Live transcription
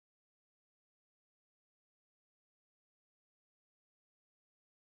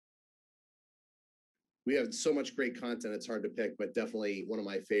We have so much great content, it's hard to pick, but definitely one of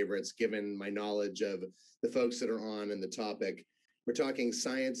my favorites, given my knowledge of the folks that are on and the topic. We're talking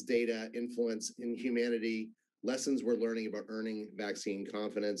science, data, influence in humanity, lessons we're learning about earning vaccine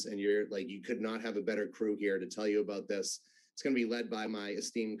confidence. And you could not have a better crew here to tell you about this. It's going to be led by my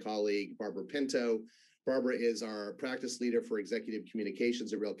esteemed colleague, Barbara Pinto. Barbara is our practice leader for executive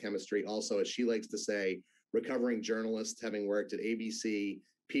communications at Real Chemistry. Also, as she likes to say, recovering journalist, having worked at ABC,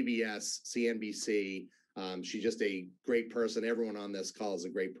 PBS, CNBC. She's just a great person. Everyone on this call is a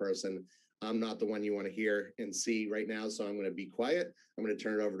great person. I'm not the one you want to hear and see right now, so I'm going to be quiet. I'm going to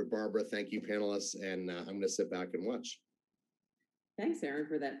turn it over to Barbara. Thank you, panelists, and I'm going to sit back and watch. Thanks, Aaron,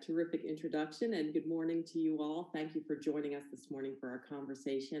 for that terrific introduction, and good morning to you all. Thank you for joining us this morning for our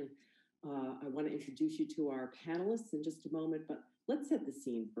conversation. I want to introduce you to our panelists in just a moment, but let's set the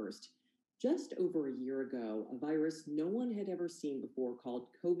scene first. Just over a year ago, a virus no one had ever seen before called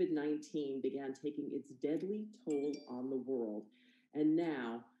COVID-19 began taking its deadly toll on the world. And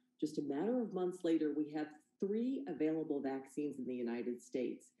now, just a matter of months later, we have 3 available vaccines in the United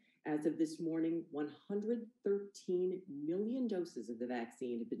States. As of this morning, 113 million doses of the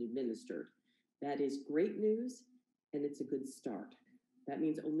vaccine have been administered. That is great news, and it's a good start. That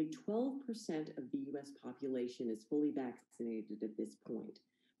means only 12% of the US population is fully vaccinated at this point.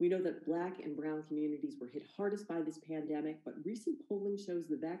 We know that Black and Brown communities were hit hardest by this pandemic, but recent polling shows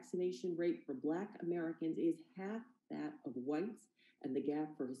the vaccination rate for Black Americans is half that of whites, and the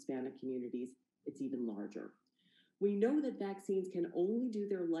gap for Hispanic communities, it's even larger. We know that vaccines can only do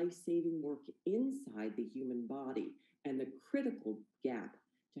their life-saving work inside the human body, and the critical gap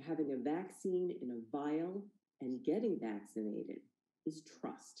to having a vaccine in a vial and getting vaccinated is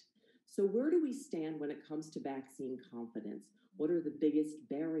trust. So where do we stand when it comes to vaccine confidence? What are the biggest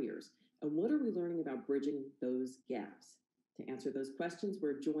barriers? And what are we learning about bridging those gaps? To answer those questions,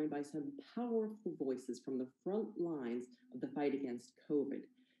 we're joined by some powerful voices from the front lines of the fight against COVID.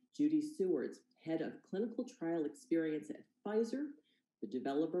 Judy Sewards, head of clinical trial experience at Pfizer, the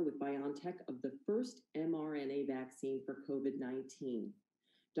developer with BioNTech of the first mRNA vaccine for COVID-19.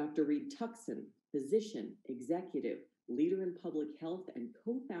 Dr. Reed Tuckson, physician, executive, leader in public health, and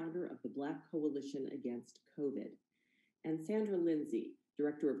co-founder of the Black Coalition Against COVID. And Sandra Lindsay,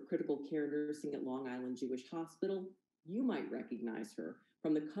 director of critical care nursing at Long Island Jewish Hospital. You might recognize her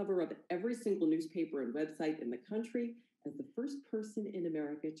from the cover of every single newspaper and website in the country as the first person in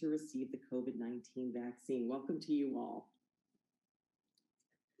America to receive the COVID-19 vaccine. Welcome to you all.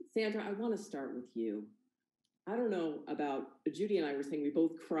 Sandra, I want to start with you. I don't know about, Judy and I were saying we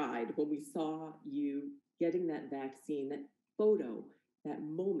both cried when we saw you getting that vaccine. That photo, that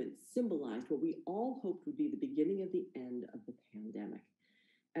moment symbolized what we all hoped would be the beginning of the end of the pandemic.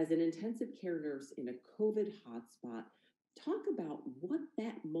 As an intensive care nurse in a COVID hotspot, talk about what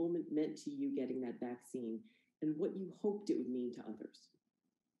that moment meant to you getting that vaccine and what you hoped it would mean to others.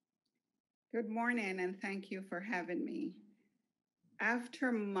 Good morning, and thank you for having me.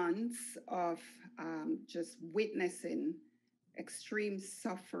 After months of just witnessing extreme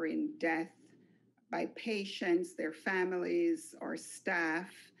suffering, death by patients, their families, or staff,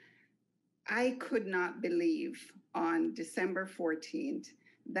 I could not believe on December 14th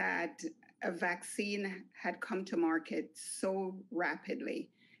that a vaccine had come to market so rapidly,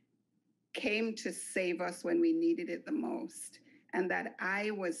 came to save us when we needed it the most, and that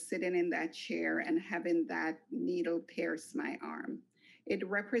I was sitting in that chair and having that needle pierce my arm. It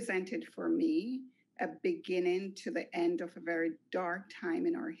represented for me a beginning to the end of a very dark time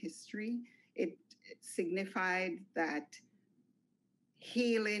in our history. It signified that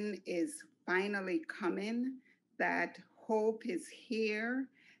healing is finally coming, that hope is here.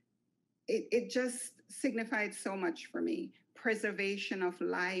 It just signified so much for me. Preservation of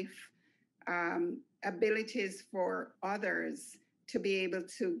life, abilities for others to be able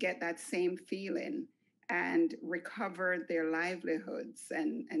to get that same feeling and recover their livelihoods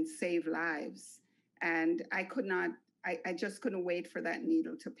and save lives. And I just couldn't wait for that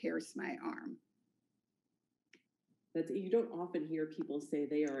needle to pierce my arm. You don't often hear people say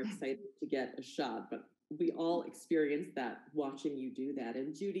they are excited to get a shot, but we all experienced that watching you do that.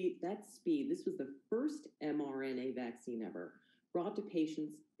 And Judy, that speed, this was the first mRNA vaccine ever brought to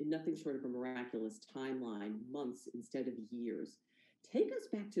patients in nothing short of a miraculous timeline, months instead of years. Take us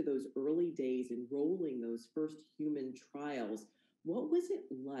back to those early days enrolling those first human trials. What was it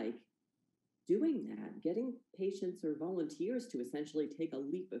like doing that, getting patients or volunteers to essentially take a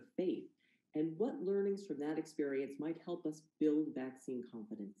leap of faith? And what learnings from that experience might help us build vaccine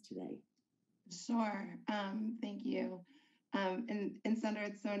confidence today? Sure. Thank you. And Sandra,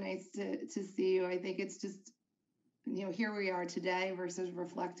 it's so nice to see you. I think it's just here we are today versus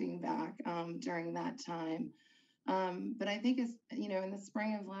reflecting back during that time. But I think it's, in the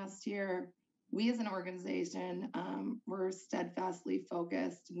spring of last year, we as an organization were steadfastly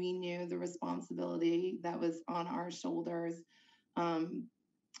focused. We knew the responsibility that was on our shoulders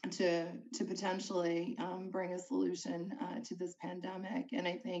to potentially bring a solution to this pandemic. And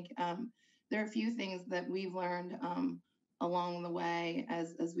I think there are a few things that we've learned along the way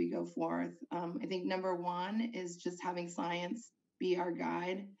as we go forth. I think number one is just having science be our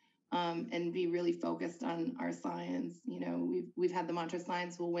guide and be really focused on our science. We've had the mantra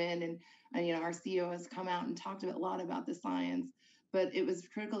 "science will win," and our CEO has come out and talked a lot about the science. But it was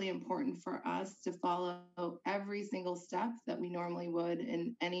critically important for us to follow every single step that we normally would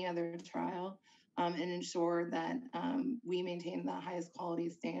in any other trial and ensure that we maintain the highest quality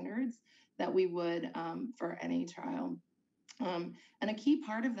standards that we would for any trial. And a key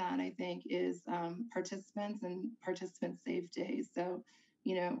part of that, I think, is participants and participant safety. So,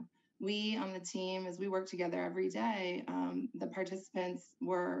 we on the team, as we work together every day, the participants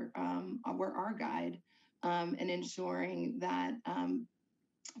were our guide in ensuring that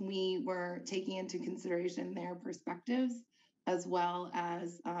we were taking into consideration their perspectives as well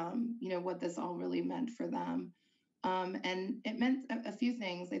as, what this all really meant for them. And it meant a few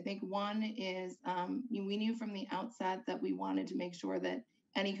things. I think one is we knew from the outset that we wanted to make sure that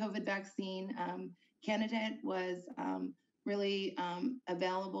any COVID vaccine candidate was really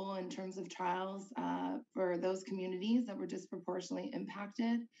available in terms of trials for those communities that were disproportionately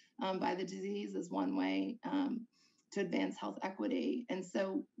impacted by the disease as one way to advance health equity. And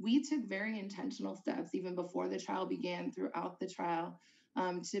so we took very intentional steps even before the trial began, throughout the trial,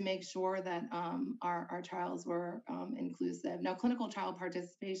 to make sure that our trials were inclusive. Now, clinical trial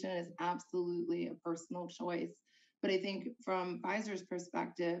participation is absolutely a personal choice, but I think from Pfizer's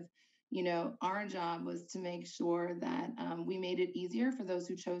perspective, our job was to make sure that we made it easier for those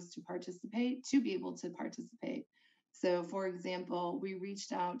who chose to participate to be able to participate. So, for example, we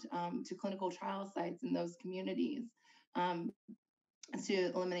reached out to clinical trial sites in those communities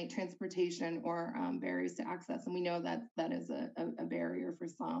to eliminate transportation or barriers to access. And we know that that is a barrier for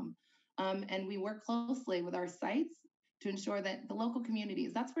some. And we work closely with our sites to ensure that the local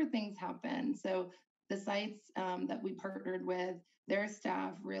communities, that's where things happen. So the sites that we partnered with, their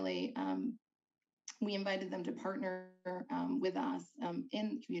staff really, we invited them to partner with us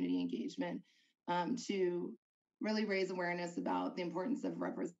in community engagement to really raise awareness about the importance of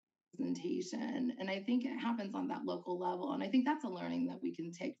representation. And I think it happens on that local level. And I think that's a learning that we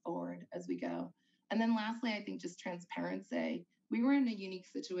can take forward as we go. And then lastly, I think just transparency. We were in a unique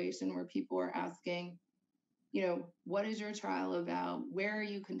situation where people were asking, what is your trial about? Where are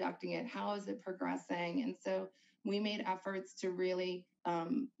you conducting it? How is it progressing? And so we made efforts to really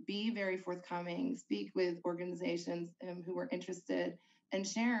be very forthcoming, speak with organizations who were interested, and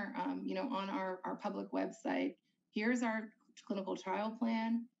share, on our public website, here's our clinical trial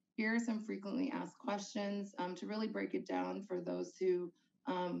plan. Here are some frequently asked questions to really break it down for those who,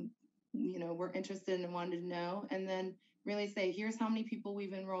 were interested and wanted to know. And then really say, here's how many people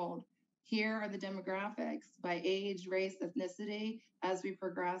we've enrolled. Here are the demographics by age, race, ethnicity as we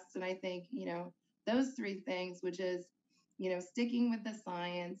progressed. And I think, those three things, which is, sticking with the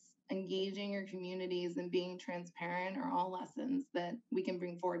science, engaging your communities, and being transparent, are all lessons that we can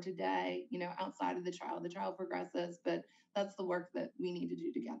bring forward today, outside of the trial. The trial progresses, but that's the work that we need to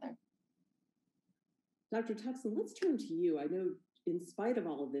do together. Dr. Tuckson, let's turn to you. I know in spite of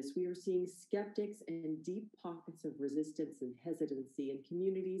all of this, we are seeing skeptics and deep pockets of resistance and hesitancy in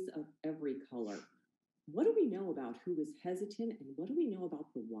communities of every color. What do we know about who is hesitant, and what do we know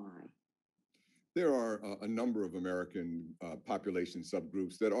about the why? There are a number of American population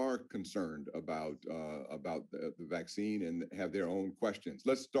subgroups that are concerned about the vaccine and have their own questions.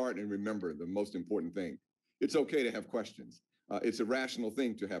 Let's start and remember the most important thing. It's okay to have questions. It's a rational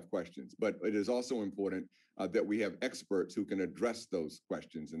thing to have questions, but it is also important that we have experts who can address those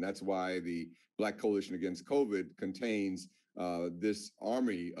questions. And that's why the Black Coalition Against COVID contains this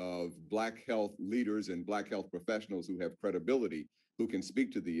army of Black health leaders and Black health professionals who have credibility, who can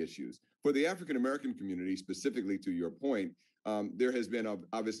speak to the issues. For the African-American community, specifically to your point, there has been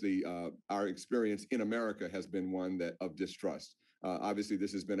obviously our experience in America has been one of distrust. Obviously,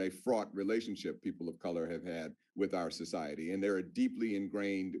 this has been a fraught relationship people of color have had with our society, and there are deeply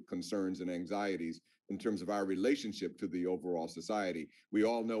ingrained concerns and anxieties in terms of our relationship to the overall society. We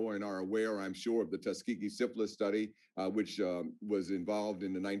all know and are aware, I'm sure, of the Tuskegee syphilis study, which was involved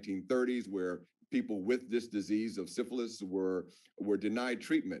in the 1930s, where people with this disease of syphilis were denied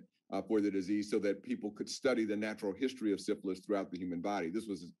treatment for the disease so that people could study the natural history of syphilis throughout the human body. This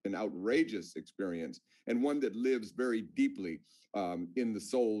was an outrageous experience and one that lives very deeply in the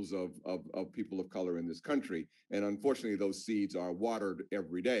souls of people of color in this country. And unfortunately, those seeds are watered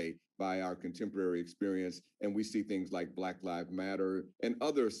every day by our contemporary experience. And we see things like Black Lives Matter and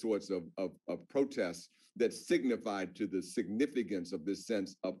other sorts of protests that signified to the significance of this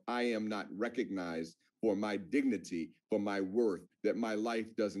sense of I am not recognized for my dignity, for my worth, that my life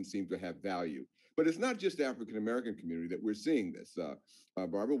doesn't seem to have value. But it's not just the African-American community that we're seeing this,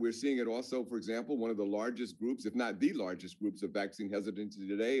 Barbara. We're seeing it also, for example, one of the largest groups, if not the largest groups of vaccine hesitancy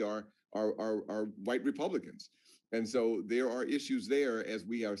today are white Republicans. And so there are issues there as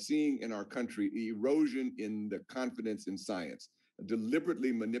we are seeing in our country erosion in the confidence in science,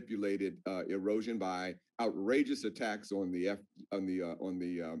 deliberately manipulated erosion by outrageous attacks on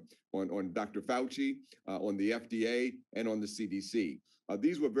Dr. Fauci, on the FDA, and on the CDC.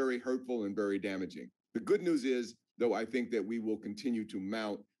 These were very hurtful and very damaging. The good news is, though, I think that we will continue to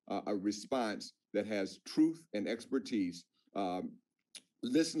mount a response that has truth and expertise,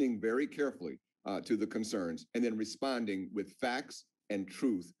 listening very carefully to the concerns, and then responding with facts and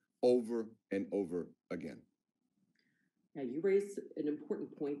truth over and over again. Yeah, you raised an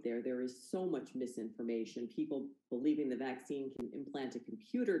important point there. There is so much misinformation. People believing the vaccine can implant a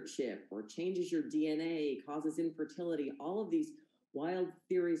computer chip or changes your DNA, causes infertility, all of these wild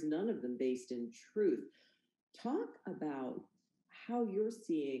theories, none of them based in truth. Talk about how you're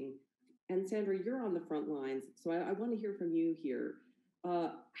seeing, and Sandra, you're on the front lines, so I want to hear from you here.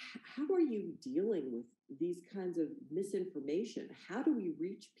 How are you dealing with these kinds of misinformation? How do we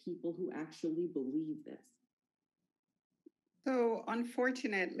reach people who actually believe this? So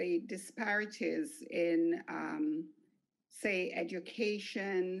unfortunately, disparities in, say,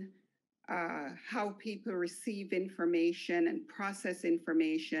 education, how people receive information and process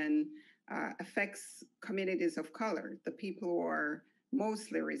information affects communities of color, the people who are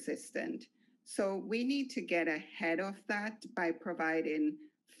mostly resistant. So we need to get ahead of that by providing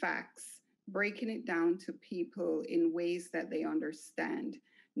facts, breaking it down to people in ways that they understand,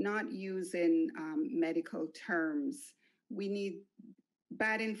 not using medical terms. We need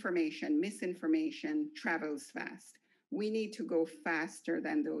bad information, misinformation travels fast. We need to go faster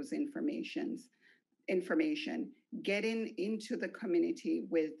than those information, getting into the community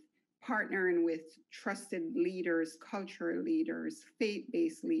with partnering with trusted leaders, cultural leaders,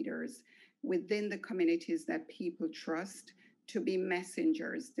 faith-based leaders within the communities that people trust to be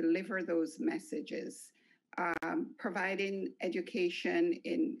messengers, deliver those messages, providing education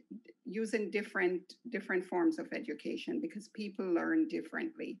in using different forms of education because people learn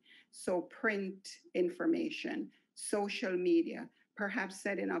differently. So print information, social media, perhaps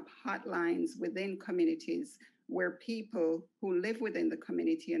setting up hotlines within communities where people who live within the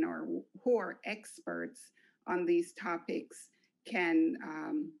community and who are experts on these topics can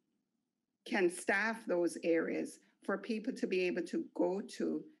staff those areas for people to be able to go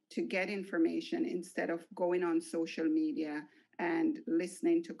to get information instead of going on social media and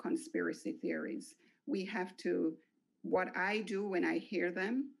listening to conspiracy theories. We have to, what I do when I hear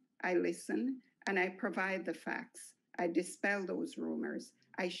them, I listen and I provide the facts. I dispel those rumors.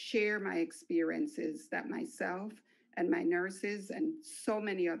 I share my experiences that myself and my nurses and so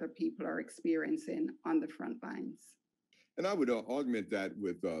many other people are experiencing on the front lines. And I would augment that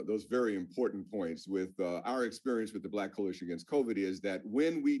with those very important points with our experience with the Black Coalition Against COVID is that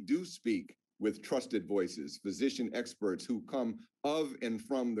when we do speak with trusted voices, physician experts who come of and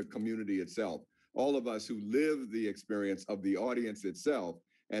from the community itself, all of us who live the experience of the audience itself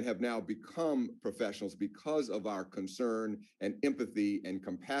and have now become professionals because of our concern and empathy and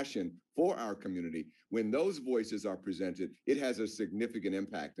compassion for our community, when those voices are presented, it has a significant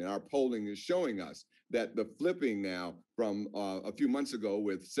impact. And our polling is showing us that the flipping now from a few months ago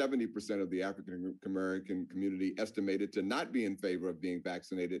with 70% of the African American community estimated to not be in favor of being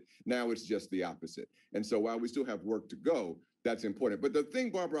vaccinated, now it's just the opposite. And so while we still have work to go, that's important. But the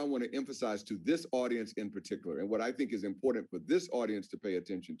thing, Barbara, I want to emphasize to this audience in particular, and what I think is important for this audience to pay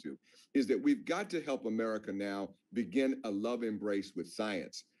attention to, is that we've got to help America now begin a love embrace with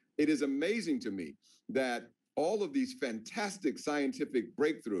science. It is amazing to me that all of these fantastic scientific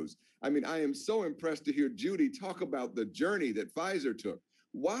breakthroughs. I mean, I am so impressed to hear Judy talk about the journey that Pfizer took.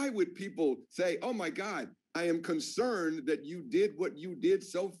 Why would people say, oh my God, I am concerned that you did what you did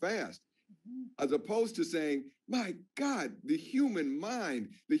so fast? As opposed to saying, my God, the human mind,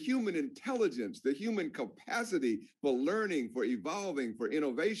 the human intelligence, the human capacity for learning, for evolving, for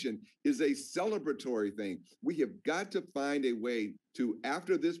innovation is a celebratory thing. We have got to find a way to,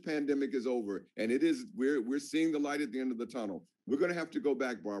 after this pandemic is over, and it is, we're seeing the light at the end of the tunnel. We're going to have to go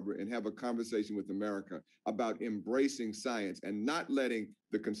back, Barbara, and have a conversation with America about embracing science and not letting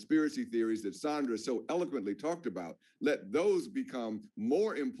the conspiracy theories that Sandra so eloquently talked about, let those become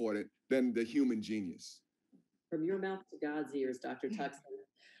more important than the human genius. From your mouth to God's ears, Dr. Tuckson.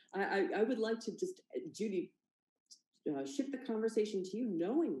 I would like to just, Judy, shift the conversation to you,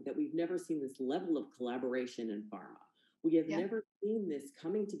 knowing that we've never seen this level of collaboration in pharma. We have never seen this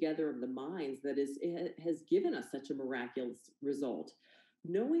coming together of the minds that has given us such a miraculous result.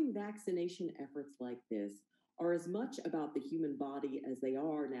 Knowing vaccination efforts like this are as much about the human body as they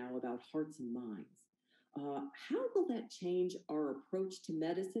are now about hearts and minds. How will that change our approach to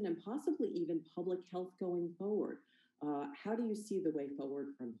medicine and possibly even public health going forward? How do you see the way forward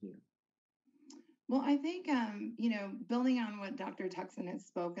from here? Well, I think, building on what Dr. Tuckson has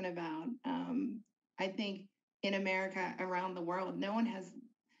spoken about, I think in America, around the world,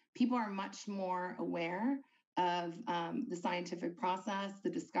 people are much more aware of the scientific process, the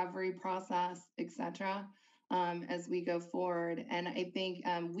discovery process, et cetera, as we go forward. And I think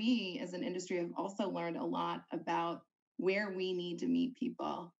we as an industry have also learned a lot about where we need to meet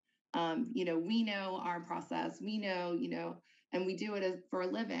people. We know our process, we know, and we do it for a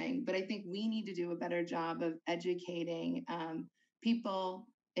living, but I think we need to do a better job of educating people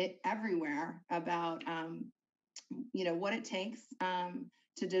everywhere about, what it takes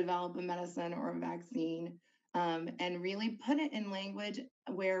to develop a medicine or a vaccine, and really put it in language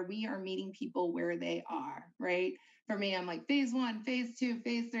where we are meeting people where they are, right? For me, I'm like phase 1, phase 2,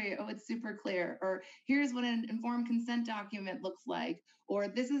 phase 3. Oh, it's super clear. Or here's what an informed consent document looks like. Or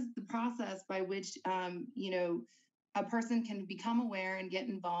this is the process by which, a person can become aware and get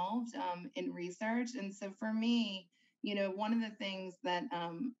involved in research. And so for me, one of the things that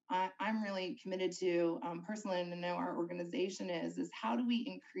I'm really committed to personally, and I know our organization is how do we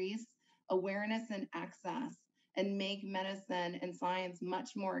increase awareness and access and make medicine and science much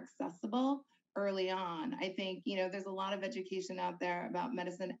more accessible early on? I think, there's a lot of education out there about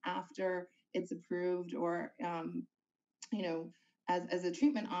medicine after it's approved or, as a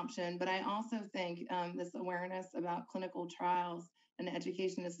treatment option. But I also think this awareness about clinical trials and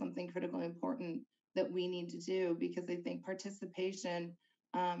education is something critically important that we need to do, because I think participation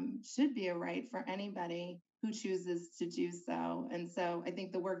should be a right for anybody who chooses to do so. And so I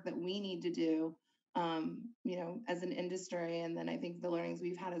think the work that we need to do, as an industry, and then I think the learnings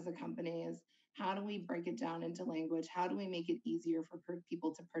we've had as a company is how do we break it down into language? How do we make it easier for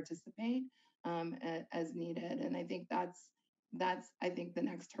people to participate as needed? And I think that's I think the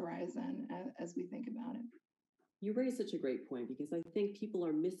next horizon as we think about it. You raise such a great point, because I think people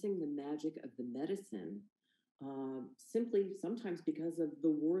are missing the magic of the medicine simply sometimes because of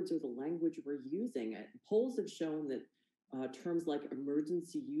the words or the language we're using. Polls have shown that terms like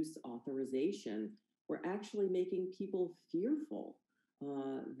emergency use authorization were actually making people fearful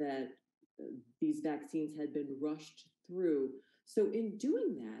that these vaccines had been rushed through. So in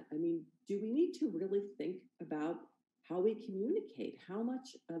doing that, I mean, do we need to really think about how we communicate? How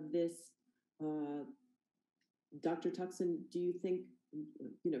much of this, Dr. Tuckson, do you think,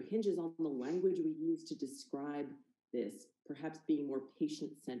 hinges on the language we use to describe this, perhaps being more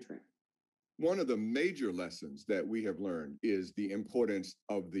patient-centric? One of the major lessons that we have learned is the importance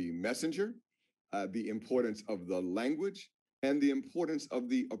of the messenger, the importance of the language, and the importance of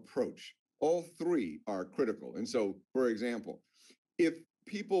the approach. All three are critical. And so, for example, if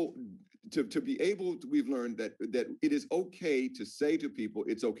people to be able to, we've learned that it is okay to say to people,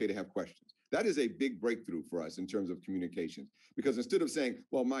 it's okay to have questions. That is a big breakthrough for us in terms of communications, because instead of saying,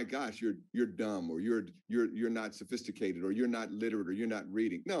 well, my gosh, you're dumb, or you're not sophisticated, or you're not literate, or you're not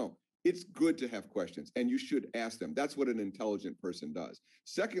reading. No, it's good to have questions, and you should ask them. That's what an intelligent person does.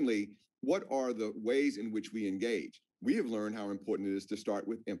 Secondly, what are the ways in which we engage? We have learned how important it is to start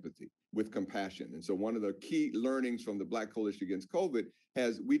with empathy, with compassion. And so one of the key learnings from the Black Coalition Against COVID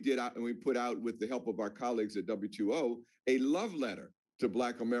we put out, with the help of our colleagues at W2O, a love letter to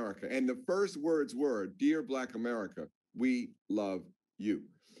Black America. And the first words were, "Dear Black America, we love you."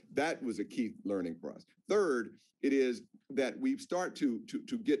 That was a key learning for us. Third, it is that we start to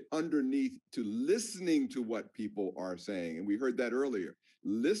get underneath to listening to what people are saying. And we heard that earlier,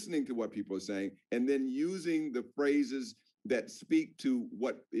 listening to what people are saying, and then using the phrases that speak to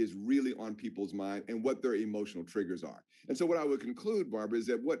what is really on people's mind and what their emotional triggers are. And so what I would conclude, Barbara, is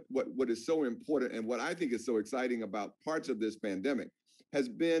that what is so important, and what I think is so exciting about parts of this pandemic, has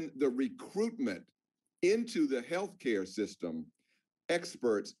been the recruitment into the healthcare system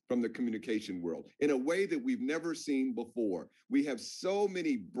experts from the communication world in a way that we've never seen before. We have so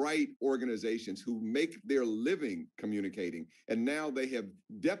many bright organizations who make their living communicating, and now they have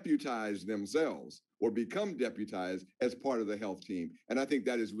deputized themselves or become deputized as part of the health team. And I think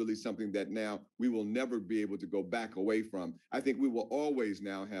that is really something that now we will never be able to go back away from. I think we will always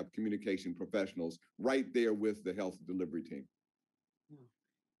now have communication professionals right there with the health delivery team.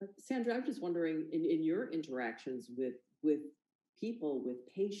 Sandra, I'm just wondering, in your interactions with people, with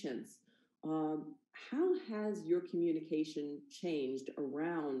patients, how has your communication changed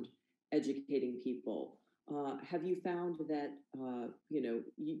around educating people? Have you found that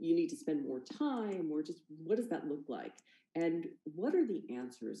you need to spend more time, or just what does that look like? And what are the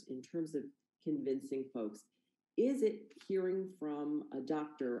answers in terms of convincing folks? Is it hearing from a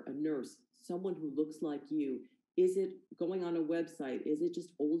doctor, a nurse, someone who looks like you? Is it going on a website? Is it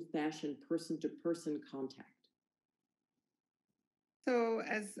just old-fashioned person-to-person contact? So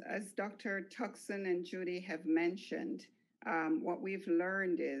as Dr. Tuckson and Judy have mentioned, what we've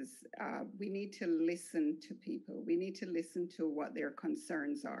learned is we need to listen to people. We need to listen to what their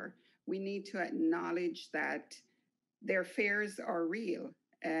concerns are. We need to acknowledge that their fears are real.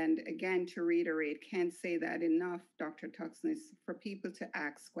 And again, to reiterate, can't say that enough, Dr. Tuckson, is for people to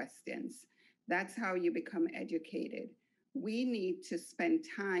ask questions. That's how you become educated. We need to spend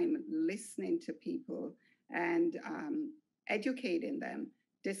time listening to people and educating them,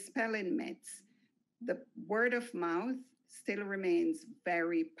 dispelling myths. The word of mouth still remains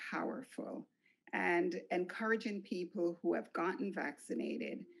very powerful, and encouraging people who have gotten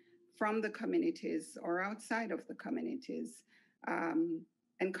vaccinated from the communities or outside of the communities,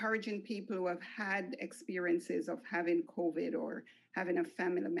 encouraging people who have had experiences of having COVID or having a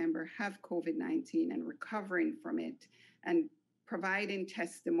family member have COVID-19 and recovering from it, and providing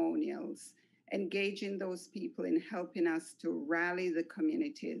testimonials, engaging those people in helping us to rally the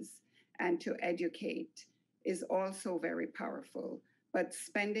communities and to educate is also very powerful. But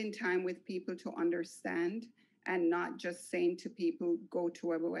spending time with people to understand and not just saying to people, go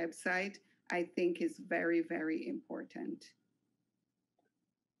to our website, I think is very, very important.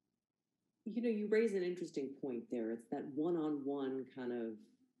 You raise an interesting point there. It's that one-on-one kind of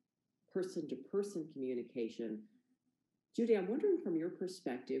person-to-person communication. Judy, I'm wondering from your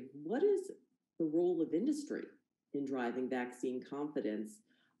perspective, what is the role of industry in driving vaccine confidence?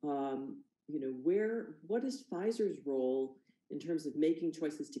 What is Pfizer's role in terms of making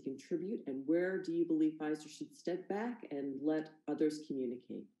choices to contribute, and where do you believe Pfizer should step back and let others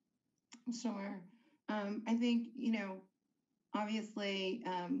communicate? Sure. I think, obviously,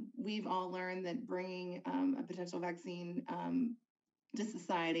 we've all learned that bringing a potential vaccine to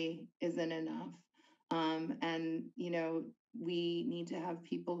society isn't enough. And, we need to have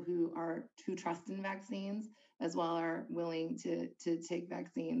people who trust in vaccines as well are willing to take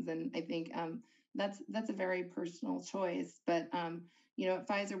vaccines. And I think that's a very personal choice. But, at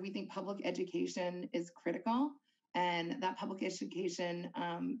Pfizer, we think public education is critical. And that public education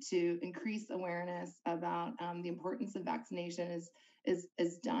to increase awareness about the importance of vaccination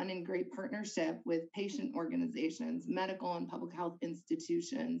is done in great partnership with patient organizations, medical and public health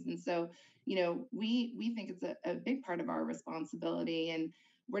institutions. And so, we think it's a big part of our responsibility, and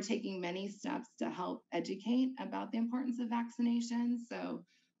we're taking many steps to help educate about the importance of vaccination. So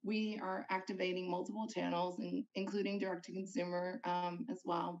we are activating multiple channels, including direct to consumer as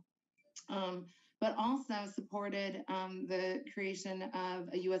well. But also supported the creation of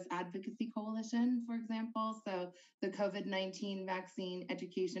a U.S. advocacy coalition, for example. So the COVID-19 Vaccine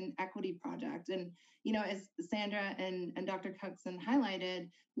Education Equity Project. And, as Sandra and Dr. Tuckson highlighted,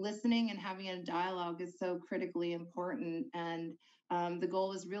 listening and having a dialogue is so critically important. And the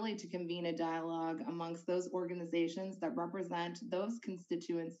goal is really to convene a dialogue amongst those organizations that represent those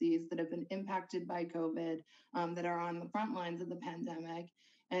constituencies that have been impacted by COVID, that are on the front lines of the pandemic,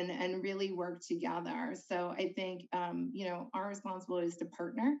 and really work together. So I think, our responsibility is to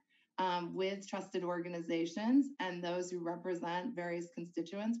partner with trusted organizations and those who represent various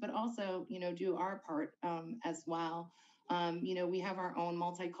constituents, but also, do our part as well. We have our own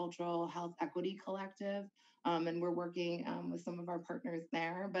multicultural health equity collective, and we're working with some of our partners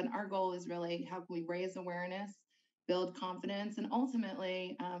there. But our goal is really how can we raise awareness, build confidence, and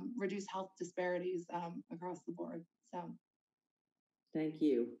ultimately reduce health disparities across the board. So. Thank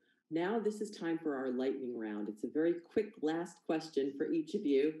you. Now this is time for our lightning round. It's a very quick last question for each of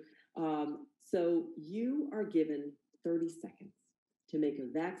you. So you are given 30 seconds to make a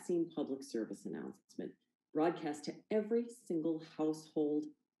vaccine public service announcement, broadcast to every single household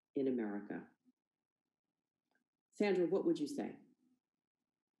in America. Sandra, what would you say?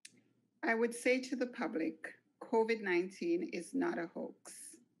 I would say to the public, COVID-19 is not a hoax.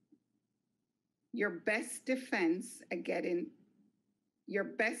 Your best defense against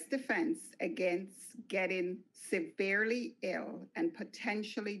getting severely ill and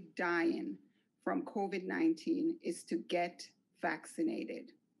potentially dying from COVID-19 is to get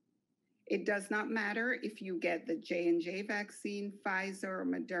vaccinated. It does not matter if you get the J&J vaccine, Pfizer, or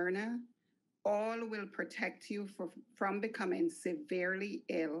Moderna. All will protect you from becoming severely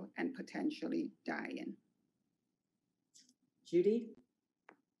ill and potentially dying. Judy?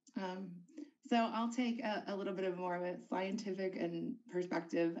 So I'll take a little bit of more of a scientific and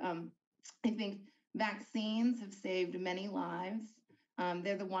perspective. I think vaccines have saved many lives.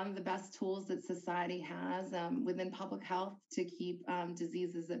 They're one of the best tools that society has within public health to keep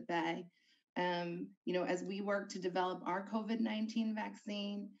diseases at bay. As we work to develop our COVID-19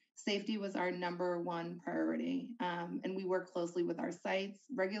 vaccine, safety was our #1 priority. And we work closely with our sites,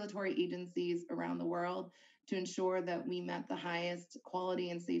 regulatory agencies around the world to ensure that we met the highest quality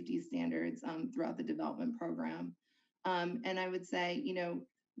and safety standards throughout the development program. And I would say,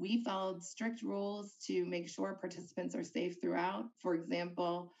 we followed strict rules to make sure participants are safe throughout. For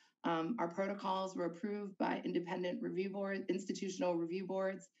example, our protocols were approved by independent review boards, institutional review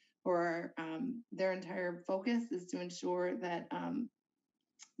boards, for their entire focus is to ensure that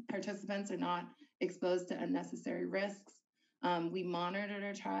participants are not exposed to unnecessary risks. We monitored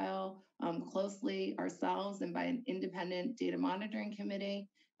our trial closely ourselves and by an independent data monitoring committee.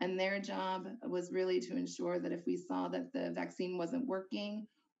 And their job was really to ensure that if we saw that the vaccine wasn't working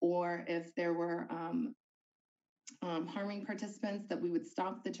or if there were harming participants, that we would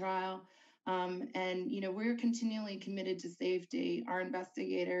stop the trial. We're continually committed to safety. Our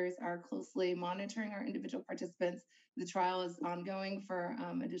investigators are closely monitoring our individual participants. The trial is ongoing for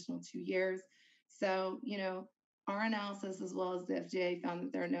additional 2 years. So, our analysis as well as the FDA found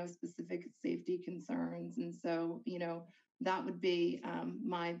that there are no specific safety concerns. And so, that would be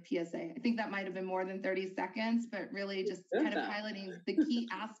my PSA. I think that might have been more than 30 seconds, but really just kind of highlighting the key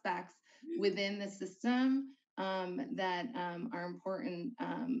aspects within the system that are important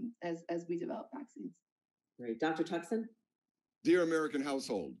as we develop vaccines. Great. Dr. Tuckson? Dear American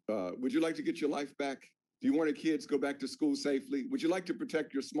household, would you like to get your life back? Do you want your kids to go back to school safely? Would you like to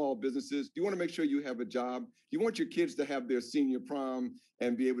protect your small businesses? Do you want to make sure you have a job? Do you want your kids to have their senior prom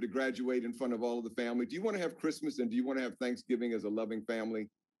and be able to graduate in front of all of the family? Do you want to have Christmas and do you want to have Thanksgiving as a loving family?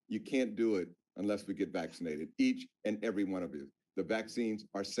 You can't do it unless we get vaccinated, each and every one of you. The vaccines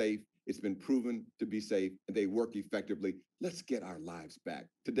are safe. It's been proven to be safe and they work effectively. Let's get our lives back.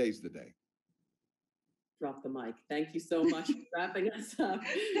 Today's the day. Drop the mic. Thank you so much for wrapping us up.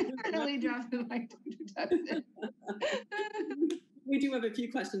 Finally dropped the mic, Dr. Tuckson. We do have a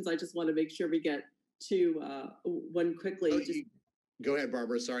few questions. I just want to make sure we get to one quickly. Go ahead,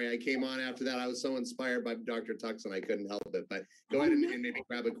 Barbara. Sorry, I came on after that. I was so inspired by Dr. Tuckson, I couldn't help it. But go ahead and maybe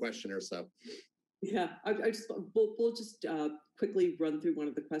grab a question or so. Yeah, we'll just quickly run through one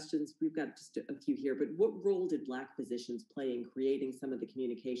of the questions. We've got just a few here, but what role did Black physicians play in creating some of the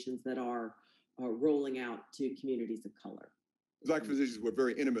communications that are rolling out to communities of color? Black physicians were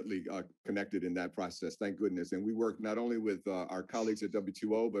very intimately connected in that process, thank goodness. And we worked not only with our colleagues at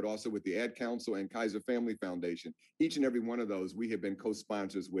W2O, but also with the Ad Council and Kaiser Family Foundation. Each and every one of those we have been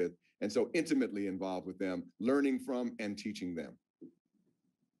co-sponsors with, and so intimately involved with them, learning from and teaching them.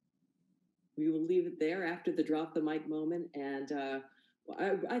 We will leave it there after the drop the mic moment. And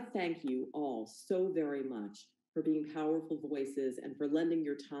I thank you all so very much for being powerful voices and for lending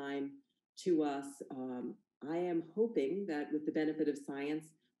your time to us. I am hoping that with the benefit of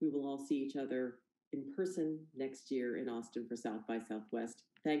science, we will all see each other in person next year in Austin for South by Southwest.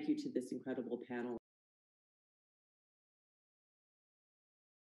 Thank you to this incredible panel.